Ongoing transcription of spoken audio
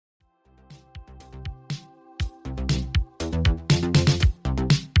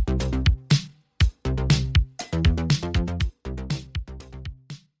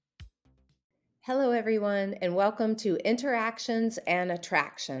Hello, everyone, and welcome to Interactions and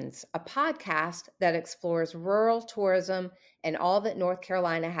Attractions, a podcast that explores rural tourism and all that North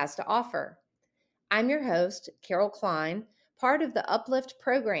Carolina has to offer. I'm your host, Carol Klein, part of the Uplift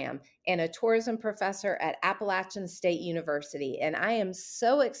program and a tourism professor at Appalachian State University. And I am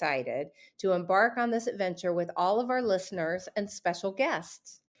so excited to embark on this adventure with all of our listeners and special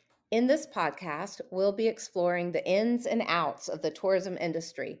guests. In this podcast, we'll be exploring the ins and outs of the tourism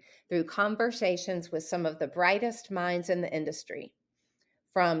industry through conversations with some of the brightest minds in the industry.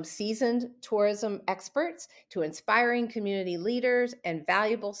 From seasoned tourism experts to inspiring community leaders and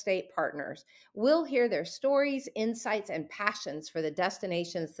valuable state partners, we'll hear their stories, insights, and passions for the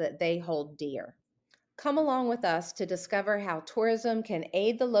destinations that they hold dear. Come along with us to discover how tourism can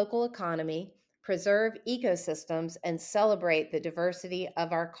aid the local economy, preserve ecosystems, and celebrate the diversity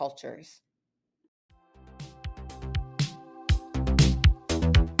of our cultures.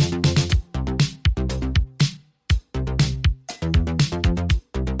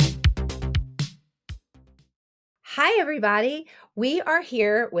 Hi, everybody. We are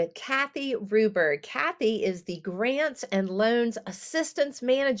here with Kathy Ruberg. Kathy is the Grants and Loans Assistance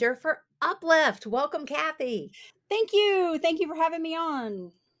Manager for Uplift. Welcome, Kathy. Thank you. Thank you for having me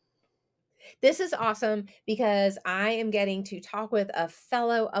on. This is awesome because I am getting to talk with a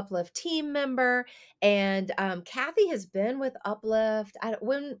fellow Uplift team member, and Kathy has been with Uplift.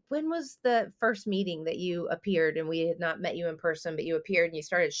 When was the first meeting that you appeared and we had not met you in person, but you appeared and you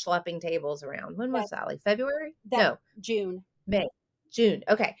started schlepping tables around? When was That that? Like February? that No, June. May, June.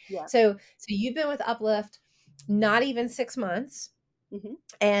 Okay, Yeah. so you've been with Uplift not even 6 months, hmm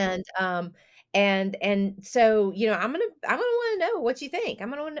and so I'm gonna want to know what you think. I'm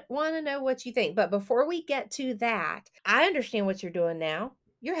gonna want to know what you think. But before we get to that, I understand what you're doing now.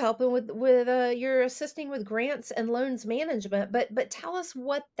 You're helping with you're assisting with grants and loans management. But tell us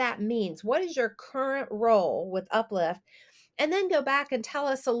what that means. What is your current role with Uplift? And then go back and tell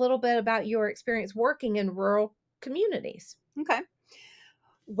us a little bit about your experience working in rural communities. Okay.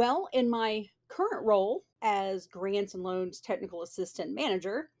 Well, in my current role as Grants and Loans Technical Assistant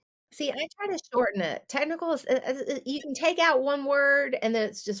Manager, See, I try to shorten it. Technical is you can take out one word and then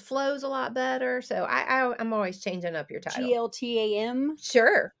it just flows a lot better. So I'm always changing up your title. GLTAM,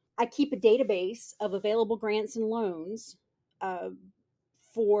 Sure. I keep a database of available grants and loans uh,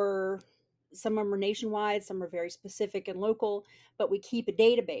 for some of them are nationwide, some are very specific and local, but we keep a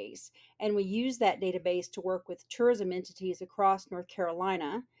database and we use that database to work with tourism entities across North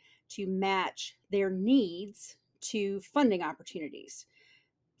Carolina to match their needs to funding opportunities.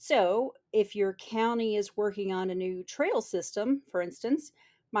 So, if your county is working on a new trail system, for instance,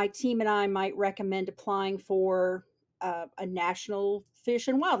 my team and I might recommend applying for a National Fish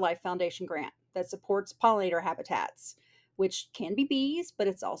and Wildlife Foundation grant that supports pollinator habitats, which can be bees, but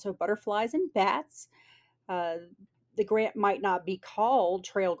it's also butterflies and bats. Uh, the grant might not be called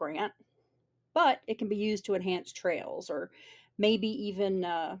Trail Grant, but it can be used to enhance trails, or maybe even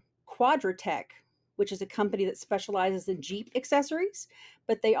Quadratech, which is a company that specializes in Jeep accessories,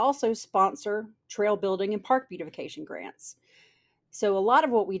 but they also sponsor trail building and park beautification grants. So, a lot of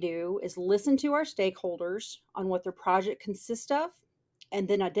what we do is listen to our stakeholders on what their project consists of, and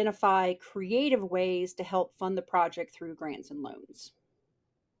then identify creative ways to help fund the project through grants and loans.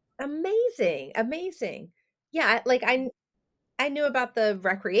 Amazing. Amazing. Yeah, I knew about the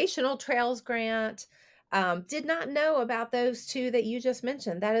recreational trails grant. Did not know about those two that you just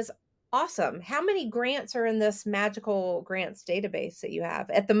mentioned. That is awesome. How many grants are in this magical grants database that you have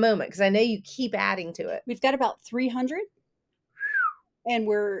at the moment? Because I know you keep adding to it. We've got about 300, and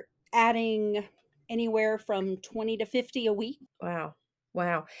we're adding anywhere from 20 to 50 a week. Wow.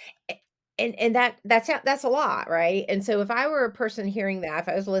 Wow. A and that's a lot, right? And so if I were a person hearing that, if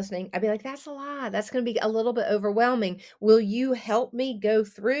I was listening, I'd be like, "That's a lot. That's gonna be a little bit overwhelming." Will you help me go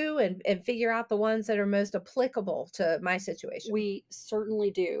through and figure out the ones that are most applicable to my situation? We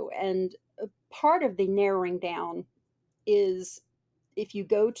certainly do. And part of the narrowing down is if you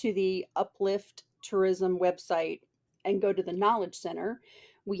go to the Uplift Tourism website and go to the Knowledge Center,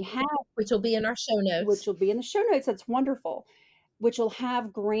 we have, Which will be in our show which notes. will be in the show notes, that's wonderful, which will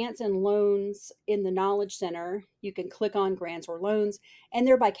have grants and loans in the Knowledge Center. You can click on grants or loans, and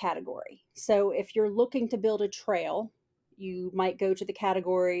they're by category. So if you're looking to build a trail, you might go to the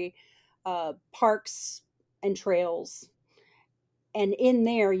category parks and trails, and in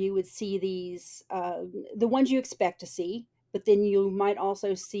there you would see these the ones you expect to see, but then you might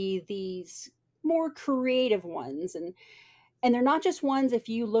also see these more creative ones, and they're not just ones. If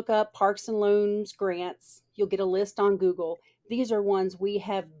you look up parks and loans grants, you'll get a list on Google. These are ones we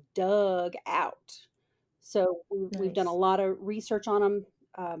have dug out, so we've done a Nice. lot of research on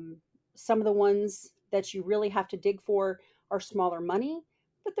them. Some of the ones that you really have to dig for are smaller money,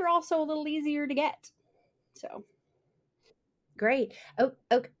 but they're also a little easier to get. So, Great. Oh,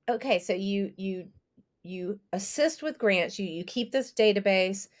 okay. So you assist with grants. You keep this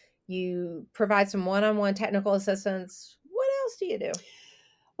database. You provide some one-on-one technical assistance. What else do you do?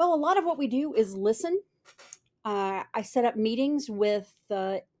 well, a lot of what we do is listen. I set up meetings with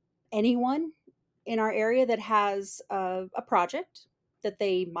anyone in our area that has a project that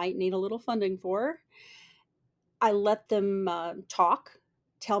they might need a little funding for. I let them talk,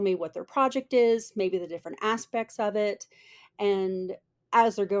 tell me what their project is, maybe the different aspects of it. And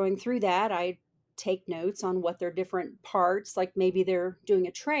as they're going through that, I take notes on what their different parts, like maybe they're doing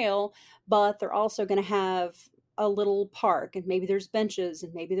a trail, but they're also going to have a little park, and maybe there's benches,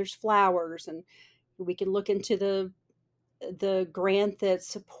 and maybe there's flowers, and we can look into the grant that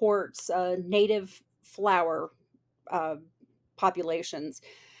supports native flower uh, populations.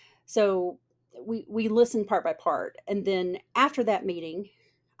 So we listen part by part, and then after that meeting,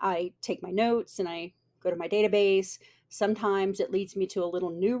 I take my notes and I go to my database. Sometimes it leads me to a little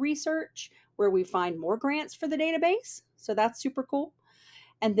new research where we find more grants for the database. So that's super cool.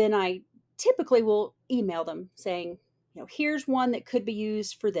 And then I typically will email them saying, here's one that could be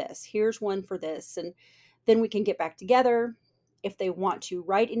used for this. Here's one for this. And then we can get back together. If they want to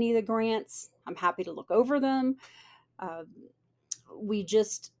write any of the grants, I'm happy to look over them. Um, we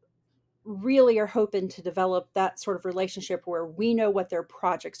just really are hoping to develop that sort of relationship where we know what their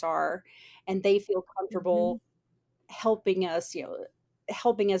projects are and they feel Mhm. comfortable helping us,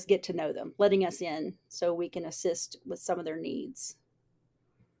 helping us get to know them, letting us in so we can assist with some of their needs.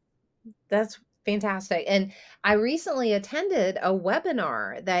 That's fantastic. And I recently attended a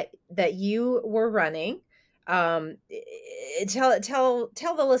webinar that you were running. Tell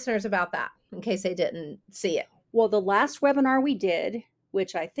the listeners about that in case they didn't see it. Well, the last webinar we did,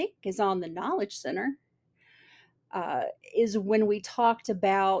 which I think is on the Knowledge Center, uh, is when we talked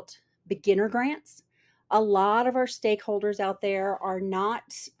about beginner grants. A lot of our stakeholders out there are not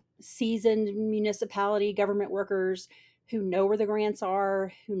seasoned municipality government workers who know where the grants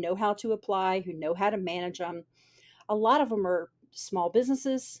are, who know how to apply, who know how to manage them. A lot of them are small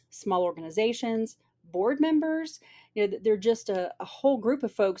businesses, small organizations, board members. They're just a whole group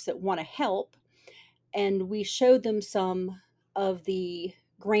of folks that want to help. And we showed them some of the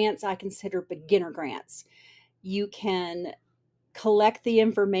grants I consider beginner grants. You can collect the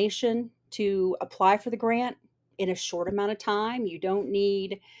information to apply for the grant in a short amount of time. You don't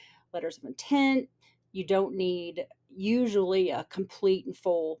need letters of intent. You don't need usually a complete and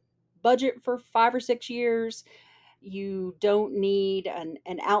full budget for 5 or 6 years. You don't need an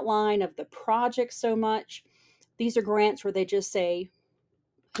outline of the project so much. These are grants where they just say,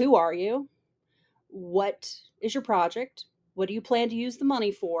 who are you? What is your project? What do you plan to use the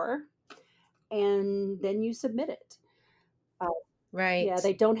money for? And then you submit it. Uh, Yeah, Right.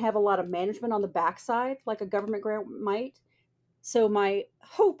 they don't have a lot of management on the backside like a government grant might. So my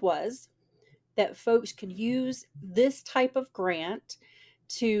hope was that folks could use this type of grant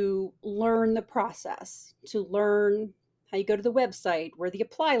to learn the process, to learn how you go to the website, where the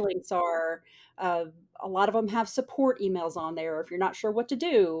apply links are. Uh, a lot of them have support emails on there if you're not sure what to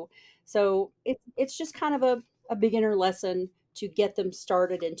do. So it's just kind of a beginner lesson to get them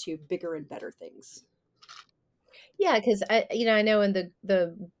started into bigger and better things. Yeah, because I know in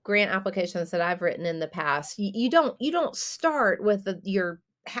the grant applications that I've written in the past, you don't start with your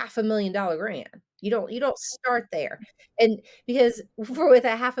 $500,000 grant. You don't start there, and because for with a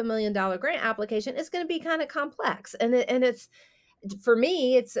 $500,000 grant application, it's going to be kind of complex, and it's for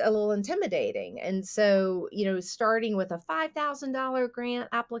me, it's a little intimidating. And so, starting with a $5,000 grant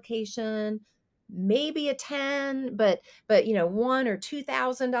application, maybe a 10, but $1 or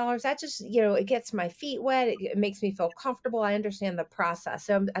 $2,000, that just, it gets my feet wet. It makes me feel comfortable. I understand the process.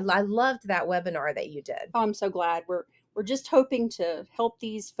 So I loved that webinar that you did. Oh, I'm so glad. We're just hoping to help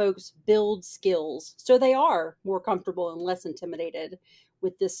these folks build skills so they are more comfortable and less intimidated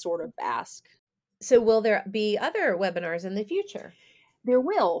with this sort of ask. So will there be other webinars in the future? There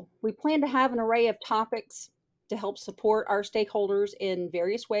will. We plan to have an array of topics to help support our stakeholders in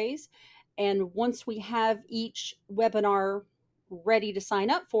various ways. And once we have each webinar ready to sign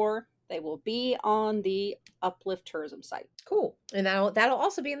up for, they will be on the Uplift Tourism site. Cool. And that'll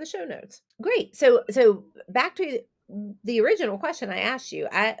also be in the show notes. Great. So back to the original question I asked you.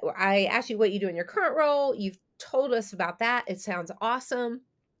 I asked you what you do in your current role. You've told us about that. It sounds awesome.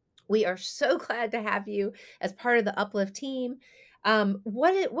 We are so glad to have you as part of the Uplift team.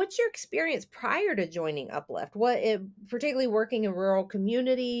 What's your experience prior to joining Uplift? Particularly working in rural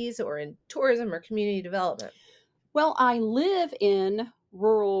communities or in tourism or community development? Well, I live in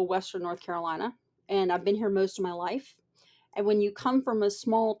rural Western North Carolina, and I've been here most of my life. And when you come from a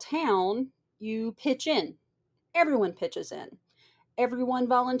small town, you pitch in. Everyone pitches in. Everyone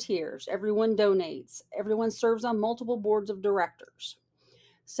volunteers. Everyone donates. Everyone serves on multiple boards of directors.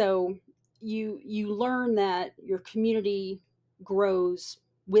 So you learn that your community grows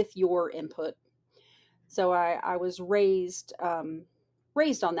with your input. So I was raised on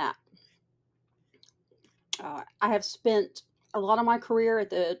that. I have spent a lot of my career at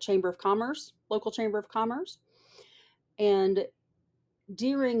the Chamber of Commerce, local Chamber of Commerce, and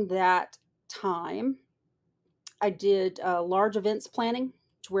during that time, I did large events planning,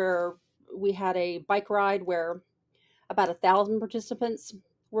 to where we had a bike ride where about 1,000 participants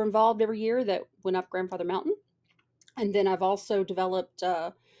were involved every year that went up Grandfather Mountain. And then I've also developed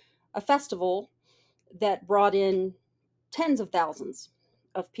a festival that brought in tens of thousands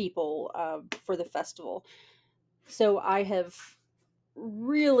of people for the festival. So I have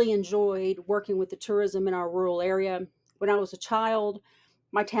really enjoyed working with the tourism in our rural area. When I was a child,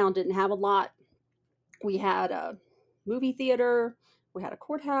 my town didn't have a lot. We had a movie theater, we had a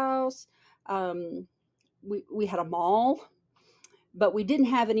courthouse, um, we had a mall, but we didn't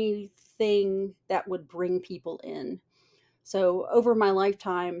have anything that would bring people in. So over my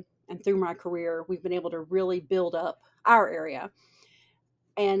lifetime and through my career, we've been able to really build up our area.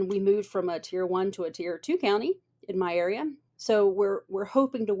 And we moved from a tier 1 to a tier 2 county in my area. So we're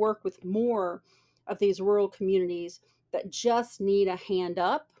hoping to work with more of these rural communities that just need a hand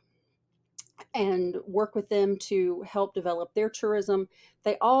up, and work with them to help develop their tourism.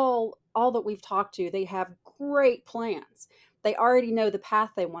 They all that we've talked to, they have great plans. They already know the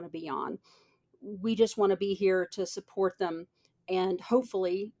path they want to be on. We just want to be here to support them and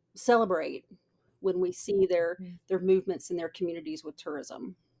hopefully celebrate when we see their movements in their communities with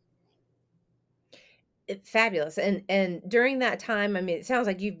tourism. Fabulous. And during that time, I mean, it sounds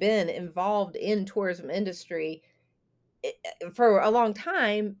like you've been involved in tourism industry for a long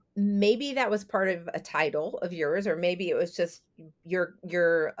time. Maybe that was part of a title of yours, or maybe it was just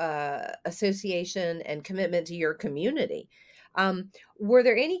your association and commitment to your community. Were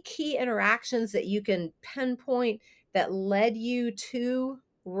there any key interactions that you can pinpoint that led you to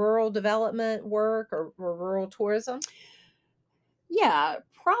rural development work or rural tourism? Yeah,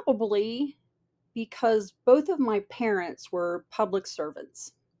 probably because both of my parents were public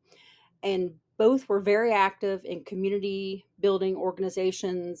servants, and both were very active in community building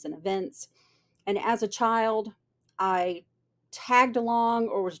organizations and events. And as a child, I tagged along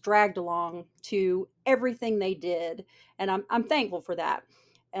or was dragged along to everything they did. And I'm thankful for that.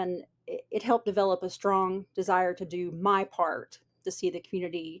 And it helped develop a strong desire to do my part to see the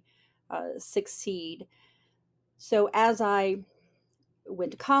community succeed. So as I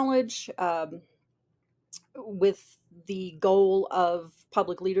went to college, with the goal of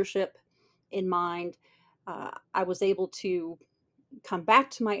public leadership in mind, I was able to come back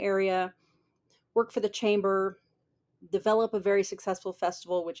to my area, work for the chamber, develop a very successful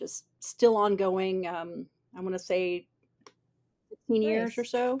festival, which is still ongoing. I want to say 15 years or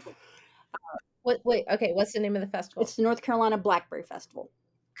Nice. so. Wait, okay, what's the name of the It's festival? the North Carolina Blackberry Festival.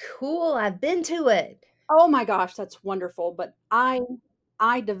 Cool, I've been to it. Oh my gosh, that's wonderful. But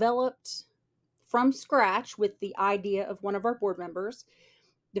I developed from scratch with the idea of one of our board members,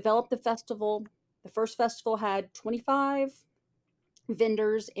 developed the festival. The first festival had 25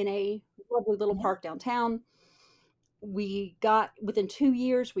 vendors in a lovely little Yeah. park downtown. We got within 2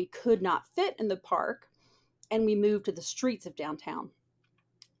 years, we could not fit in the park, and we moved to the streets of downtown.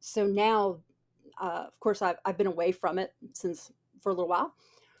 So now, of course, I've been away from it since for a little while,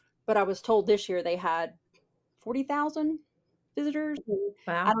 but I was told this year they had 40,000 visitors. And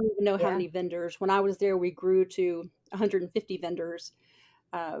I Wow. don't even know how Yeah. many vendors. When I was there, we grew to 150 vendors,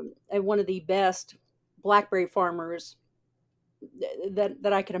 and one of the best blackberry farmers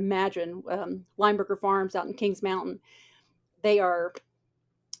that I can imagine. Lineberger Farms out in Kings Mountain. They are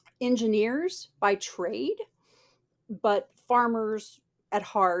engineers by trade, but farmers at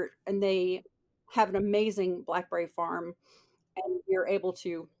heart, and they have an amazing blackberry farm, and we're able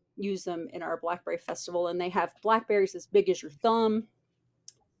to use them in our blackberry festival. And they have blackberries as big as your thumb,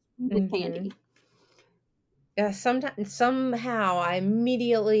 sweet as Mhm. candy. Yeah, sometimes somehow I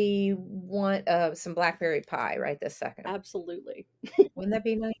immediately want, some blackberry pie right this second. Absolutely. Wouldn't that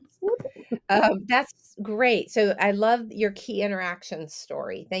be nice? That's great. So I love your key interaction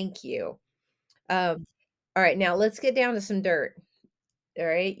story. Thank you. Um, all right, now let's get down to some dirt. All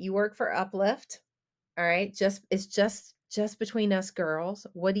right, you work for Uplift. All right, just between us girls.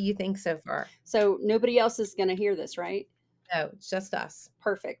 What do you think so far? So nobody else is going to hear this, right? No, it's just us.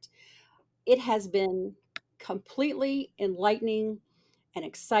 Perfect. It has been completely enlightening and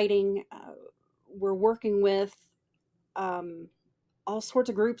exciting. We're working with um, all sorts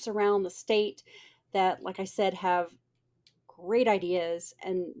of groups around the state that, like I said, have great ideas.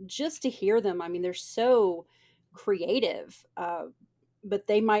 And just to hear them, I mean, they're so creative, but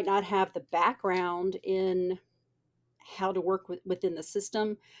they might not have the background in how to work within the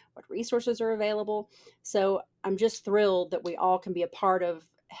system, what resources are available. So I'm just thrilled that we all can be a part of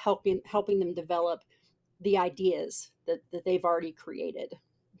helping them develop the ideas that they've already created.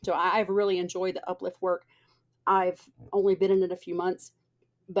 So I've really enjoyed the Uplift work. I've only been in it a few months,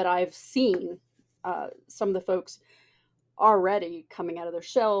 but I've seen some of the folks already coming out of their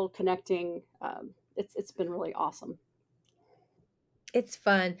shell, connecting. It's been really awesome. It's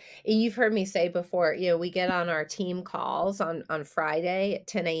fun. And you've heard me say before, we get on our team calls on Friday at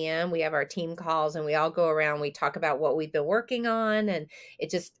 10 a.m. We have our team calls and we all go around, we talk about what we've been working on, and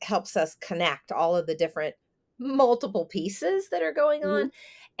it just helps us connect all of the different multiple pieces that are going Hmm. on.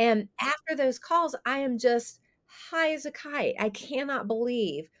 And after those calls, I am just high as a kite. I cannot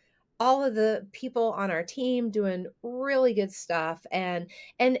believe all of the people on our team doing really good stuff, and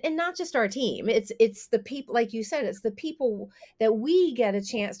not just our team. It's the people, like you said, it's the people that we get a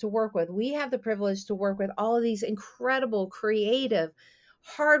chance to work with. We have the privilege to work with all of these incredible, creative,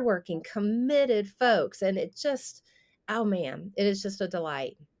 hardworking, committed folks. And it just, oh man, it is just a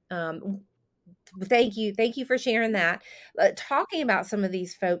delight. Thank you. Thank you for sharing that. Talking about some of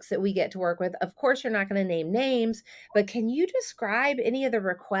these folks that we get to work with, of course, you're not going to name names, but can you describe any of the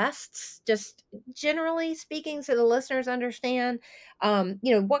requests, just generally speaking, so the listeners understand?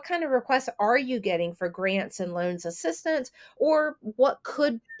 What kind of requests are you getting for grants and loans assistance, or what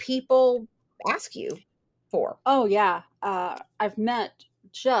could people ask you for? Oh yeah, I've met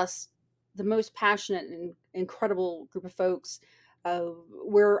just the most passionate and incredible group of folks.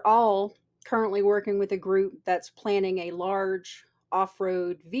 We're all currently working with a group that's planning a large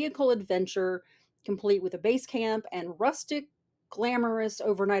off-road vehicle adventure, complete with a base camp and rustic, glamorous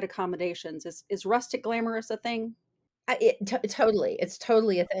overnight accommodations. Is rustic glamorous a thing? Totally. It's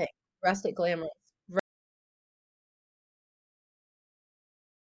totally a thing. Rustic glamorous.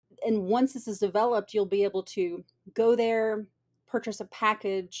 And once this is developed, you'll be able to go there, purchase a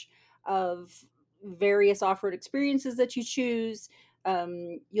package of various off-road experiences that you choose.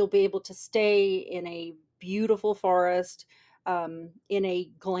 You'll be able to stay in a beautiful forest, in a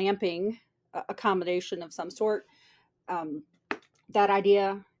glamping accommodation of some sort. Um, that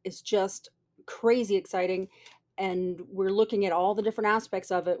idea is just crazy exciting, and we're looking at all the different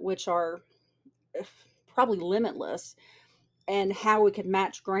aspects of it, which are probably limitless, and how we could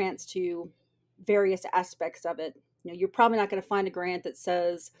match grants to various aspects of it. You're probably not going to find a grant that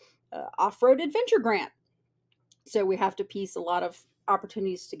says off-road adventure grant. So we have to piece a lot of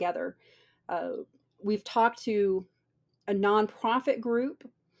opportunities together. Uh, we've talked to a nonprofit group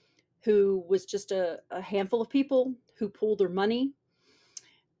who was just a handful of people who pooled their money,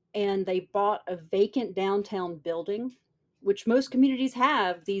 and they bought a vacant downtown building, which most communities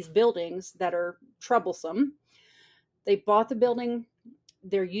have these buildings that are troublesome. They bought the building.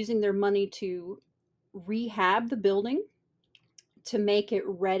 They're using their money to rehab the building to make it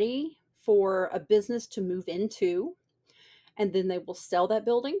ready for a business to move into. And then they will sell that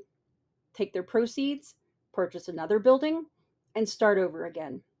building, take their proceeds, purchase another building, and start over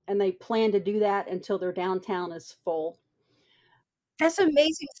again. And they plan to do that until their downtown is full. That's an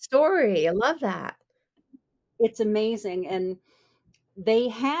amazing story. I love that. It's amazing. And they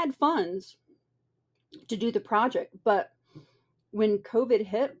had funds to do the project, but when COVID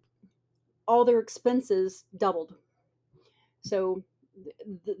hit, all their expenses doubled. So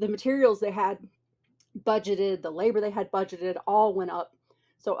the materials they had budgeted, the labor they had budgeted, all went up.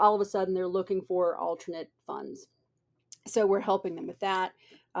 So all of a sudden, they're looking for alternate funds. So we're helping them with that.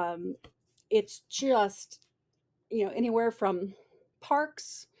 Um, it's just, anywhere from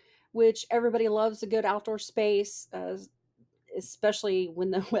parks, which everybody loves a good outdoor space, especially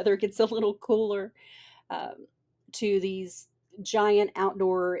when the weather gets a little cooler, um, to these giant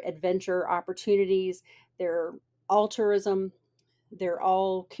outdoor adventure opportunities. They're all tourism, they're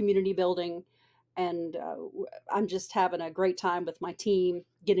all community building, and I'm just having a great time with my team,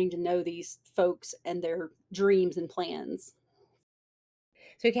 getting to know these folks and their dreams and plans.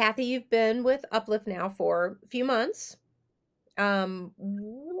 So, Kathy, you've been with Uplift now for a few months. What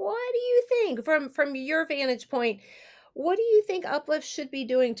do you think from your vantage point? What do you think Uplift should be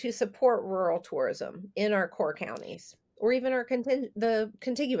doing to support rural tourism in our core counties, or even the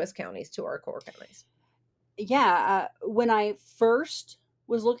contiguous counties to our core counties? Yeah, when I first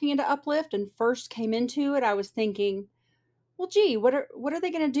was looking into Uplift and first came into it, I was thinking, well, gee, what are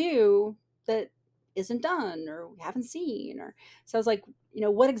they going to do that isn't done or we haven't seen. Or so I was like,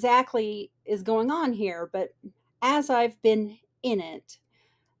 what exactly is going on here? But as I've been in it,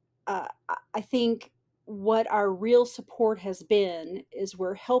 I think what our real support has been is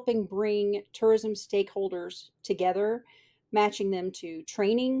we're helping bring tourism stakeholders together, matching them to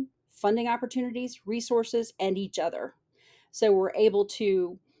training, funding opportunities, resources, and each other. So we're able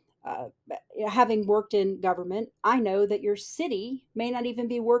to, uh, having worked in government, I know that your city may not even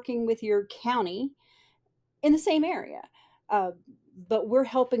be working with your county in the same area. Uh, but we're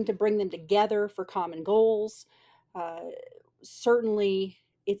helping to bring them together for common goals. Uh, Certainly,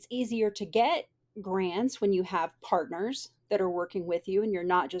 it's easier to get grants when you have partners that are working with you and you're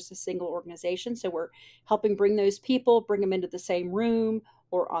not just a single organization. So we're helping bring those people, bring them into the same room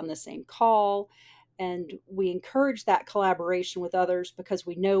or on the same call. And we encourage that collaboration with others because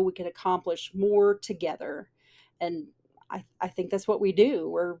we know we can accomplish more together. And I think that's what we do.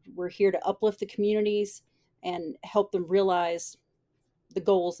 We're here to uplift the communities and help them realize the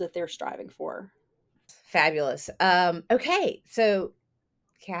goals that they're striving for. Fabulous. Okay, so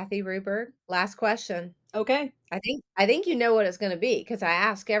Kathy Ruberg, last question. Okay. I think you know what it's going to be because I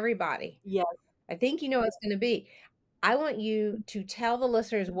ask everybody. Yes. I think you know what it's going to be. I want you to tell the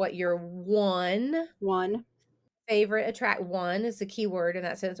listeners what your one One. favorite attract. One is the key word in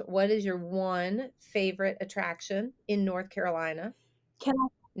that sense. What is your one favorite attraction in North Carolina? Can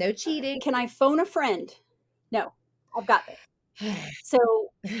No cheating. can I phone a friend? No, I've got this. So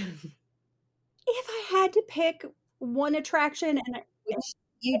if I had to pick one attraction, Which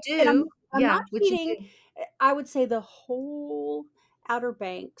you and do. I'm not Yeah, which you cheating, do. I would say the whole Outer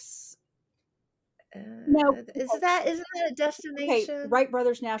Banks. No, Isn't that a okay, destination? Wright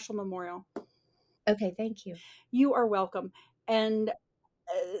Brothers National Memorial. Okay, thank you. You are welcome. And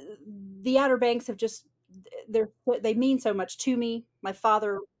the Outer Banks have just they mean so much to me. My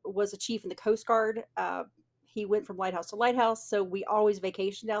father was a chief in the Coast Guard. He went from lighthouse to lighthouse, so we always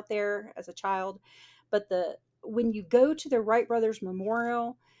vacationed out there as a child. But the when you go to the Wright Brothers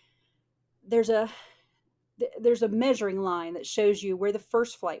Memorial, there's a there's a measuring line that shows you where the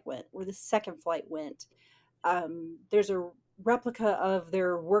first flight went, where the second flight went. There's a replica of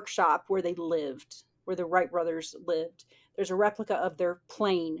their workshop where they lived, where the Wright brothers lived. There's a replica of their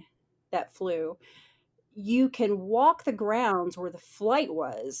plane that flew. You can walk the grounds where the flight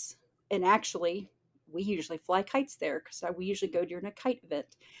was, and actually, we usually fly kites there because we usually go during a kite event,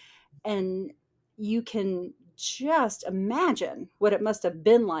 and you can just imagine what it must have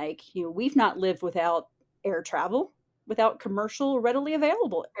been like. We've not lived without air travel, without commercial, readily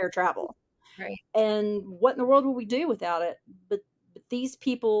available air travel, Right. and what in the world would we do without it? But these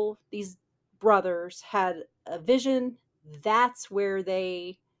people, these brothers, had a vision. That's where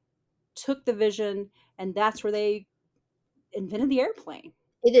they took the vision, and that's where they invented the airplane.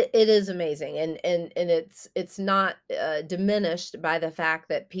 It is amazing, and it's not, diminished by the fact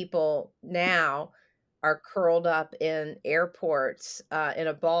that people now are curled up in airports, in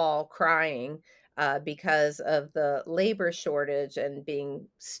a ball crying, because of the labor shortage and being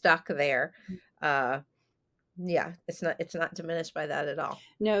stuck there. Uh, yeah, it's not diminished by that at all.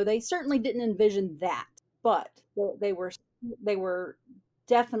 No, they certainly didn't envision that, but they were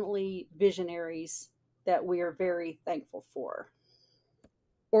definitely visionaries that we are very thankful for.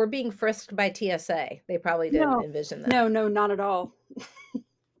 Or being frisked by TSA, they probably didn't No, envision that. no, not at all.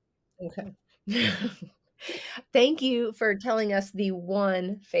 Okay. Thank you for telling us the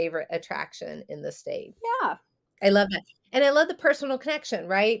one favorite attraction in the state. Yeah, I love that. And I love the personal connection,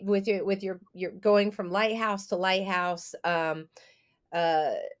 right? With your going from lighthouse to lighthouse.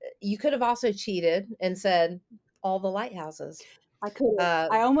 Uh, you could have also cheated and said all the lighthouses. I could have.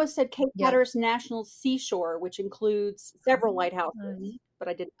 Uh, I almost said Cape yeah. Hatteras National Seashore, which includes several lighthouses, but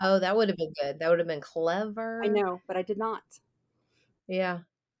I did. Oh, that would have been good. That would have been I clever. know, but I did not. Yeah,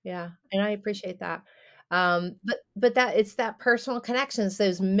 yeah, and I appreciate that. But that it's that personal connections,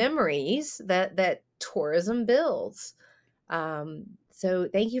 those memories that tourism builds. So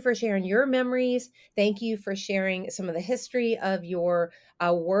thank you for sharing your memories. Thank you for sharing some of the history of your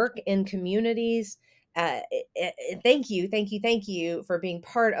work in communities. Thank you for being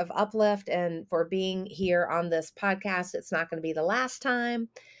part of Uplift and for being here on this podcast. It's not going to be the last time.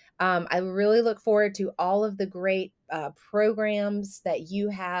 I really look forward to all of the great programs that you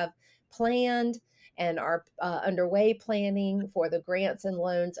have planned and are underway planning for the Grants and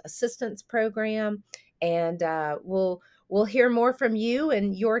Loans Assistance Program. And we'll hear more from you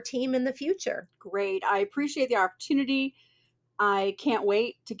and your team in the future. Great. I appreciate the opportunity. I can't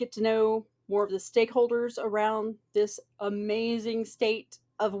wait to get to know more of the stakeholders around this amazing state,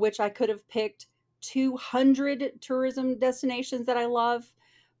 of which I could have picked 200 tourism destinations that I love.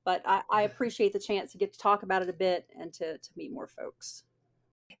 But I appreciate the chance to get to talk about it a bit and to meet more folks.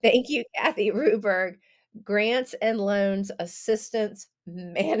 Thank you, Kathy Ruberg, Grants and Loans Assistance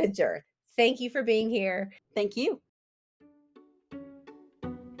Manager. Thank you for being here. Thank you.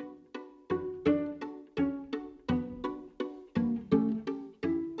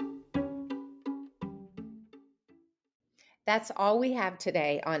 That's all we have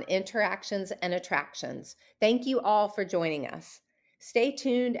today on interactions and attractions. Thank you all for joining us. Stay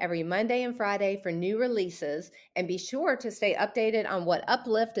tuned every Monday and Friday for new releases, and be sure to stay updated on what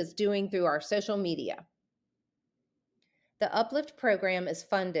Uplift is doing through our social media. The Uplift program is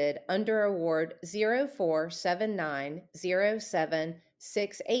funded under Award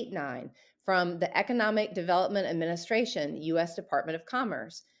 047907-689 from the Economic Development Administration, U.S. Department of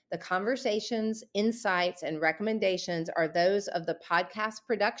Commerce. The conversations, insights, and recommendations are those of the podcast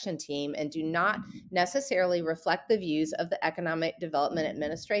production team and do not necessarily reflect the views of the Economic Development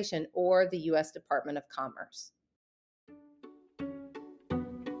Administration or the U.S. Department of Commerce.